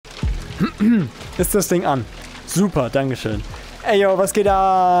Ist das Ding an? Super, dankeschön. Ey, yo, was geht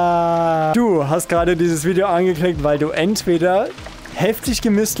da? Du hast gerade dieses Video angeklickt, weil du entweder heftig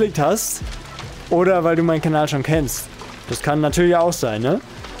gemisslickt hast oder weil du meinen Kanal schon kennst. Das kann natürlich auch sein, ne?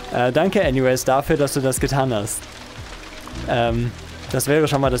 Danke anyways dafür, dass du das getan hast. Das wäre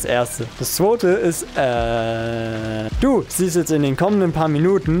schon mal das Erste. Das Zweite ist, du siehst jetzt in den kommenden paar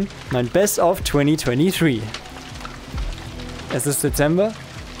Minuten mein Best of 2023. Es ist Dezember.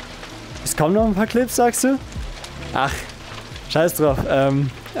 Es kommen noch ein paar Clips, sagst du? Ach, scheiß drauf.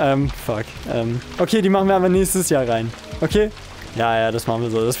 Fuck. Okay, die machen wir aber nächstes Jahr rein. Okay? Ja, das machen wir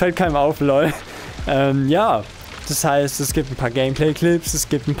so. Das fällt keinem auf, lol. Ja. Das heißt, es gibt ein paar Gameplay-Clips, es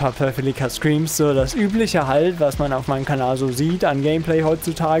gibt ein paar Perfectly Cut Screams, so das Übliche halt, was man auf meinem Kanal so sieht an Gameplay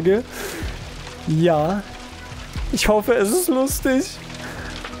heutzutage. Ja. Ich hoffe, es ist lustig.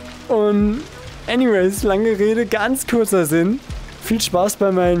 Und anyways, lange Rede, ganz kurzer Sinn. Viel Spaß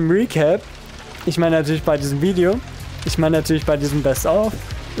bei meinem Recap. Ich meine natürlich bei diesem Video. Ich meine natürlich bei diesem Best-of.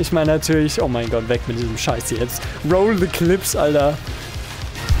 Ich meine natürlich... Oh mein Gott, weg mit diesem Scheiß jetzt. Roll the Clips, Alter.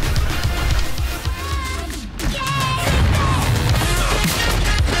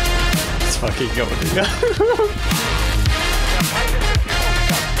 Das fucking go, Digga.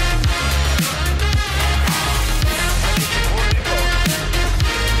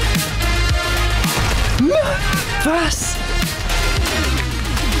 Was?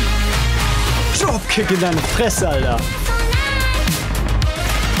 Dropkick in deine Fresse, Alter.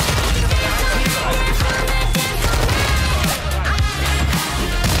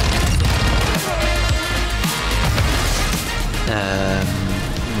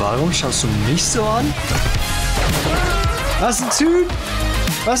 Warum schaust du mich so an? Was ein Typ?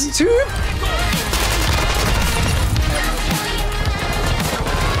 Was ein Typ?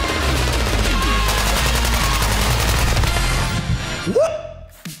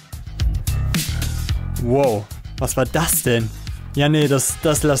 Wow, was war das denn? Ja, nee, das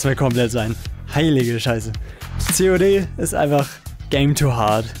lassen wir komplett sein. Heilige Scheiße. COD ist einfach Game too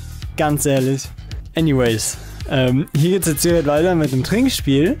hard. Ganz ehrlich. Anyways, hier geht's jetzt direkt weiter mit dem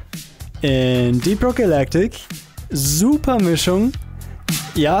Trinkspiel in Deep Rock Galactic. Super Mischung.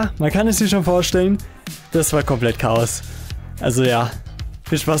 Ja, man kann es sich schon vorstellen. Das war komplett Chaos. Also ja,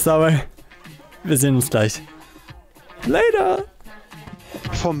 viel Spaß dabei. Wir sehen uns gleich. Later!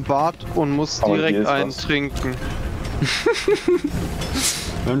 Vom Bad und muss direkt eintrinken.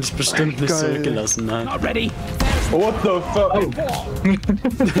 Wir haben dich bestimmt nicht zurückgelassen, nein. What the fuck?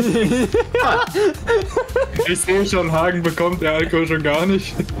 Ich sehe schon, Hagen bekommt der Alkohol schon gar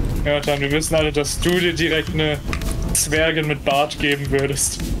nicht. Ja, dann, wir wissen alle, dass du dir direkt eine Zwergin mit Bart geben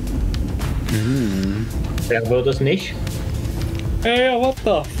würdest. Wer würde es nicht? Ja, what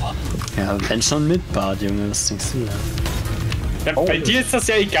the fuck? Ja, wenn schon mit Bart, Junge, was denkst du da? Ja, bei dir ist das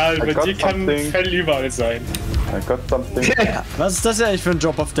ja egal, bei dir kann Fell überall sein. I got something. Ja, was ist das denn eigentlich für ein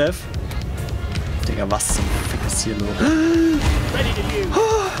Job of Death? Digga, was zum Fick ist hier los?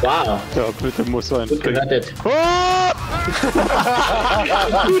 Wow. Ja, bitte muss ein Gut gerettet.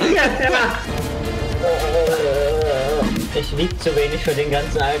 Ich wiege zu wenig für den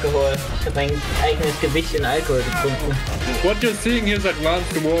ganzen Alkohol. Ich habe mein eigenes Gewicht in Alkohol getrunken. What you're seeing here is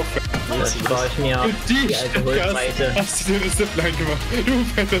advanced warfare. Das spare ich mir die Alkoholpreise. Hast du eine Zipline gemacht? Du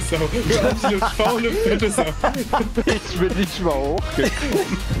fette Sau. Du absolut faule fette Sau. Ich bin nicht mal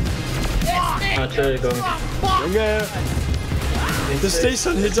hochgekommen. Entschuldigung. Junge! Du stehst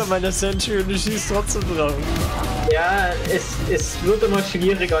schon hinter meiner Sentry und du schießt trotzdem drauf. Ja, es wird immer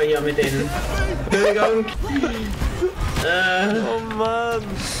schwieriger hier mit den... Entschuldigung. Oh Mann!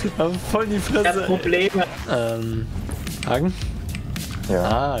 Aber voll die Fresse. Ich hab Probleme. Hagen? Ja.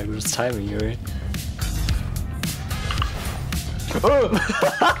 Ah, gutes Timing, Juri. Der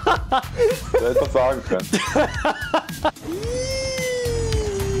hätte doch sagen können.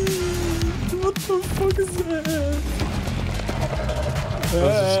 What the fuck is that?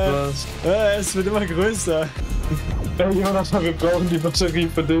 Was ist das? Es wird immer größer. Hey Jonathan, wir brauchen die Batterie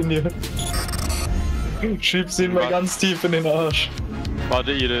für den hier. Schieb sie mal ganz tief in den Arsch.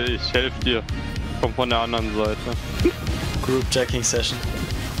 Warte, Ide, ich helfe dir. Komm von der anderen Seite. Group Jacking Session.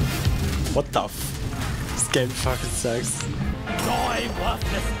 What the f... Das Game fucking sucks.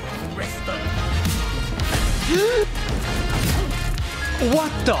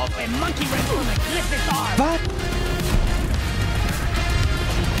 What the f... What?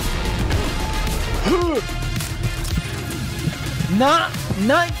 Na,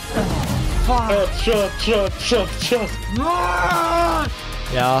 nein! Shot.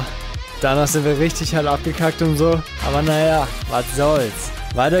 Ja, danach sind wir richtig halt abgekackt und so. Aber naja, was soll's.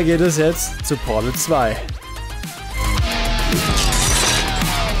 Weiter geht es jetzt zu Portal 2.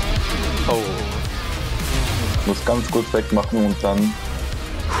 muss ganz kurz wegmachen und dann...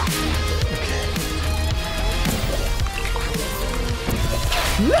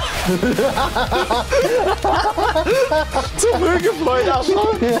 Zu früh gefreut,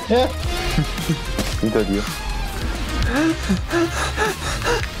 Arschloch. Hinter dir.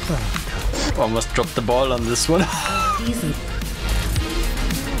 Almost dropped the ball on this one.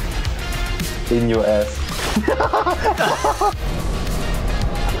 In your ass.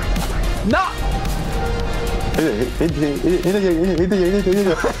 Na! Hinter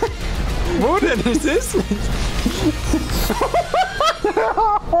dir. Wo denn? Ich seh's nicht.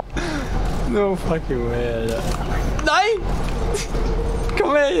 No fucking way, Alter. Nein!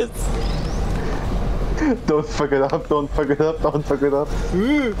 Komm her jetzt! Don't fuck it up, don't fuck it up, don't fuck it up.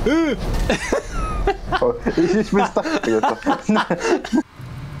 Oh, ich bin stuck jetzt.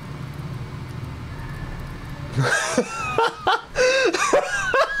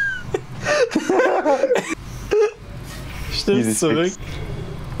 Stimmt's zurück? Fix.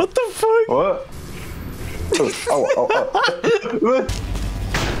 What the fuck? Oh. Au, au, au.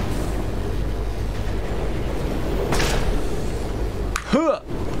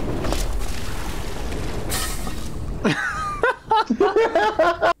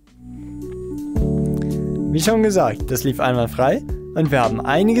 Wie schon gesagt, das lief einwandfrei und wir haben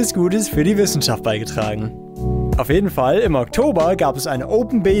einiges Gutes für die Wissenschaft beigetragen. Auf jeden Fall, im Oktober gab es eine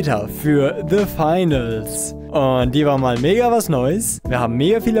Open Beta für The Finals. Und die war mal mega was Neues. Wir haben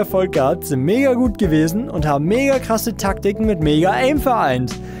mega viel Erfolg gehabt, sind mega gut gewesen und haben mega krasse Taktiken mit mega Aim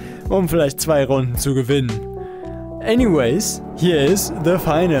vereint, um vielleicht 2 Runden zu gewinnen. Anyways, hier ist The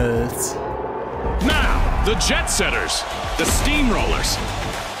Finals. Now, the Jet Setters, the Steamrollers,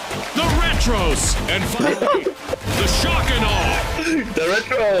 the Retros, and finally, the Shock and All. The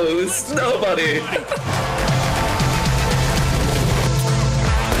Retros, nobody.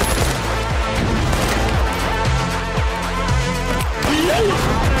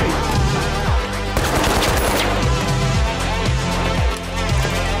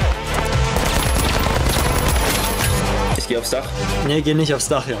 Ich gehe aufs Dach. Nee, geh nicht aufs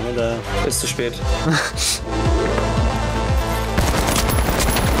Dach, Junge. Da Ist zu spät.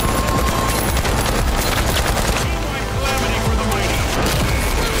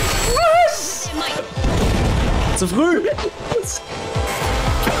 zu früh!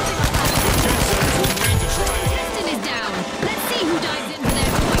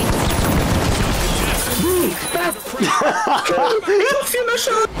 Noch viel mehr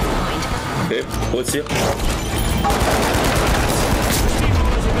Schaden. Okay, hol's hier.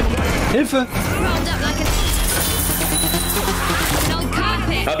 Hilfe!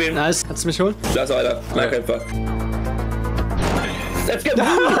 Hab ihn. Nice, kannst du mich holen? Lass weiter. Nahkämpfer. Let's get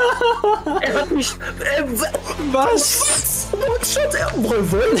Er hat mich. Was? One-Shot,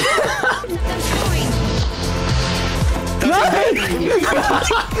 Nein!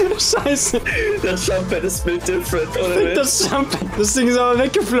 Scheiße! Das Jumppad ist built different, oder? Das Jump, das Ding ist aber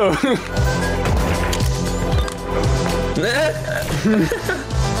weggeflogen.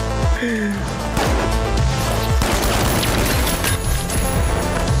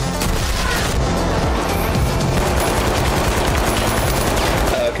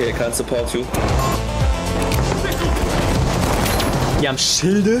 Okay, can't support you. Die haben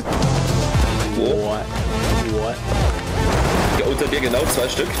Schilde. Wo? What? Ja, unter dir genau 2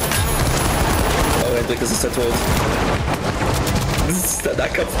 Stück. Oh, Hendrik, das ist der Tod. Der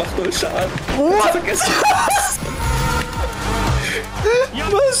Nahkampf macht 0 Schaden. What? Vergessen.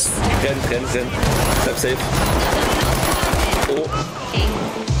 Was? Renn. Bleib safe. Oh.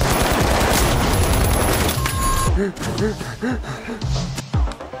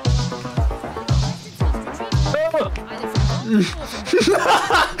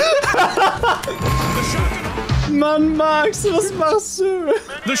 Mann, Max, was machst du?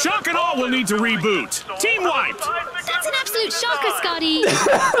 The Shock and All will need to reboot. Team wiped. That's an absolute shocker, Scotty.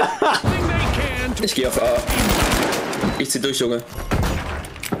 Ich geh auf A. Ich zieh durch, Junge.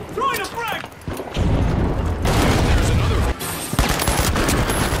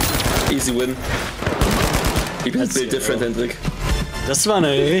 Easy win. Ich bin build different, Hendrik. Das war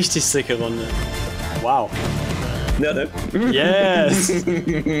eine richtig sicke Runde. Wow. Ja, ne? Yes!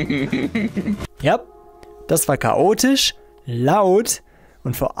 Ja, das war chaotisch, laut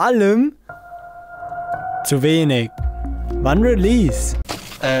und vor allem zu wenig. Wann Release?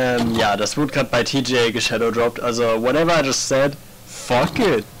 Ja, das wurde gerade bei TJ geshadowdropped, also whatever I just said, fuck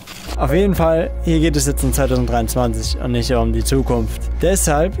it. Auf jeden Fall, hier geht es jetzt um 2023 und nicht um die Zukunft.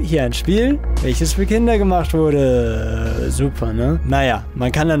 Deshalb hier ein Spiel, welches für Kinder gemacht wurde. Super, ne? Naja,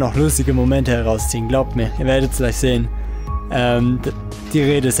 man kann da noch lustige Momente herausziehen, glaubt mir. Ihr werdet es gleich sehen. Die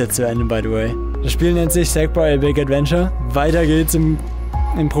Rede ist jetzt zu Ende, by the way. Das Spiel nennt sich Sackboy A Big Adventure. Weiter geht's im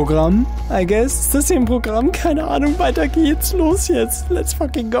Programm, I guess. Ist das hier im Programm? Keine Ahnung. Weiter geht's. Los jetzt. Let's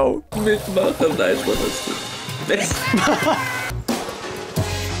fucking go. Mitmachen, nein, was ist das?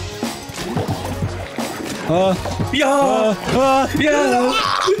 Ja! Ja!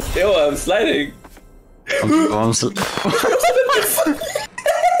 Jo, I'm sliding. Warum so?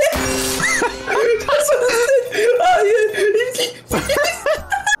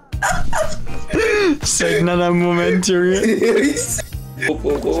 Sag nach einem Moment, Junge.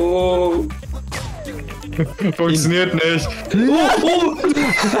 Funktioniert nicht.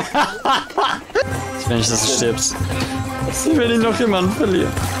 Wenn ich das stirbst. Wenn ich noch jemanden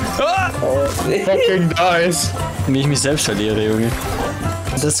verliere. Fucking nice. Wie ich mich selbst verliere, Junge.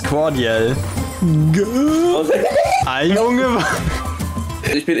 Das Quad-Yell. Junge.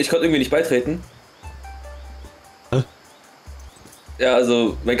 Ich konnte irgendwie nicht beitreten. Ja,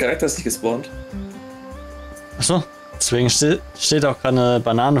 also mein Charakter ist nicht gespawnt. Achso, deswegen steht auch gerade eine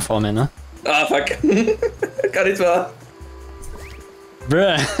Banane vor mir, ne? Ah, fuck. Gar nicht wahr.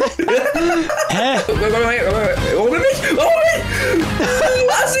 Bruh. Hä? Warum nicht? Warum nicht?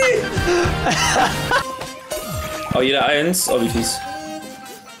 Lassi! Oh, jeder eins. Oh, wie fies.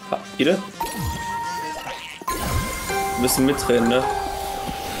 Jede? Wir müssen mitreden, ne?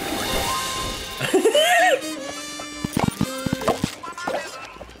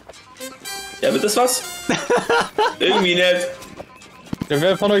 Ja, wird das was? Irgendwie nett. Ja,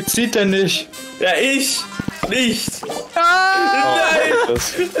 wer von euch zieht denn nicht? Ja, ich! Nicht! Nein! Nein!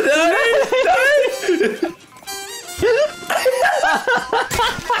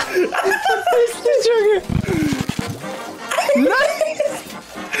 Junge! Nein!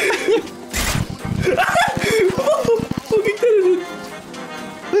 Wo geht der denn hin?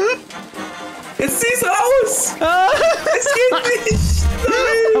 Jetzt zieh's raus! Es geht nicht!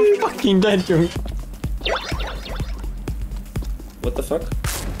 I'm fucking dead, Junge. What the fuck?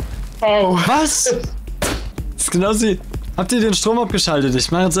 Oh. Was? Das ist genau sie. Habt ihr den Strom abgeschaltet?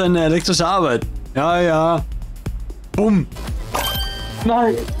 Ich mache jetzt eine elektrische Arbeit. Ja, ja. Bumm.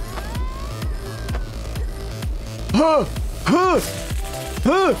 Nein. Hö. Hö.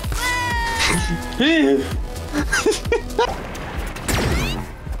 Hö.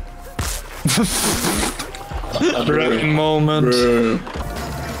 Brain Moment.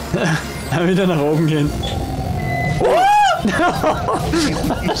 Ja, wieder nach oben gehen.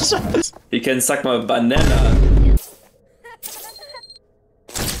 You can suck my banana.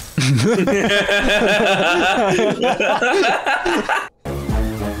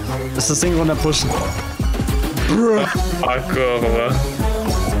 Das ist das Ding runter pushen. Akkurate.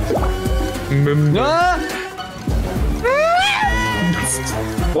 Ah!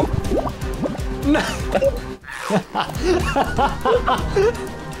 Oh.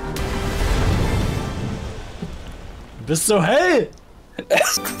 Du bist so hell!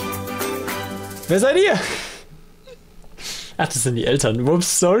 Wer seid ihr? Ach, das sind die Eltern.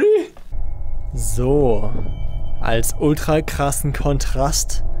 Whoops, sorry. So, als ultra krassen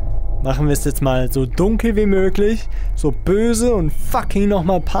Kontrast machen wir es jetzt mal so dunkel wie möglich, so böse und fucking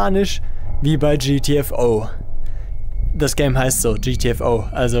nochmal panisch wie bei GTFO. Das Game heißt so, GTFO,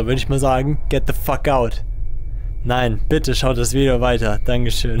 also würde ich mal sagen, get the fuck out. Nein, bitte schaut das Video weiter,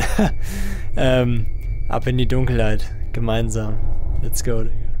 Dankeschön. Ab in die Dunkelheit, gemeinsam. Let's go,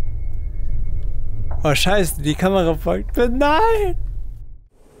 Digga. Oh scheiße, die Kamera folgt mir, nein!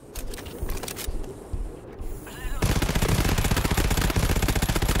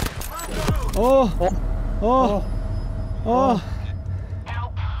 Oh! Oh! Oh!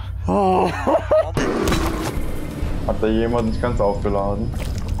 Oh! Hat da jemand nicht ganz aufgeladen?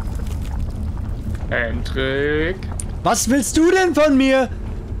 Hendrik. Was willst du denn von mir?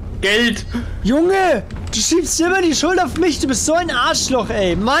 Geld! Junge! Du schiebst immer die Schuld auf mich, du bist so ein Arschloch,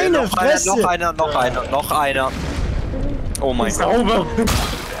 ey! Meine Fresse! Noch einer. Oh mein Gott. Sauber!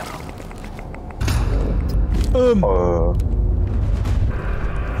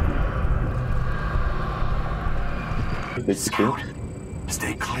 Das Kind.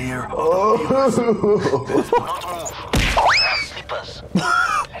 Stay clear.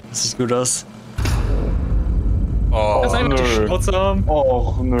 Das sieht gut aus. Oh, das ist einfach die Schnauze haben.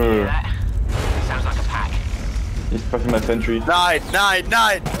 Och nö. Ich spreche mal Sentry. Nein! Nein,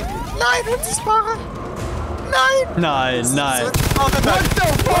 unsichtbare! Nein! Nein. What the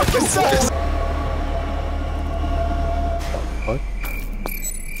fuck is das? What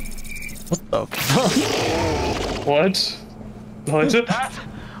the fuck? What? Leute?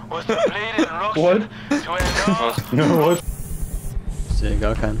 What? What? Ich sehe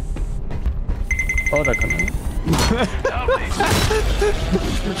gar keinen. Oh, da kommt einer.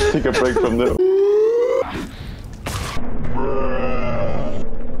 Take a break from there.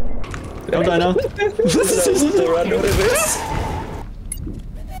 kommt einer. Run ohne Witz.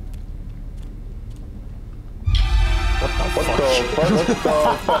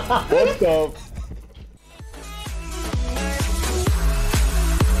 What the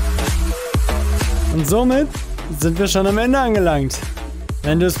Und somit sind wir schon am Ende angelangt.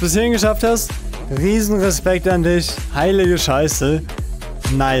 Wenn du es bis hierhin geschafft hast, riesen Respekt an dich. Heilige Scheiße.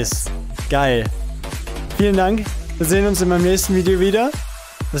 Nice. Geil. Vielen Dank. Wir sehen uns in meinem nächsten Video wieder.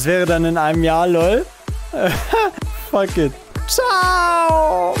 Das wäre dann in einem Jahr, lol. Fuck it.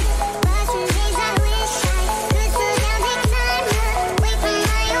 Ciao.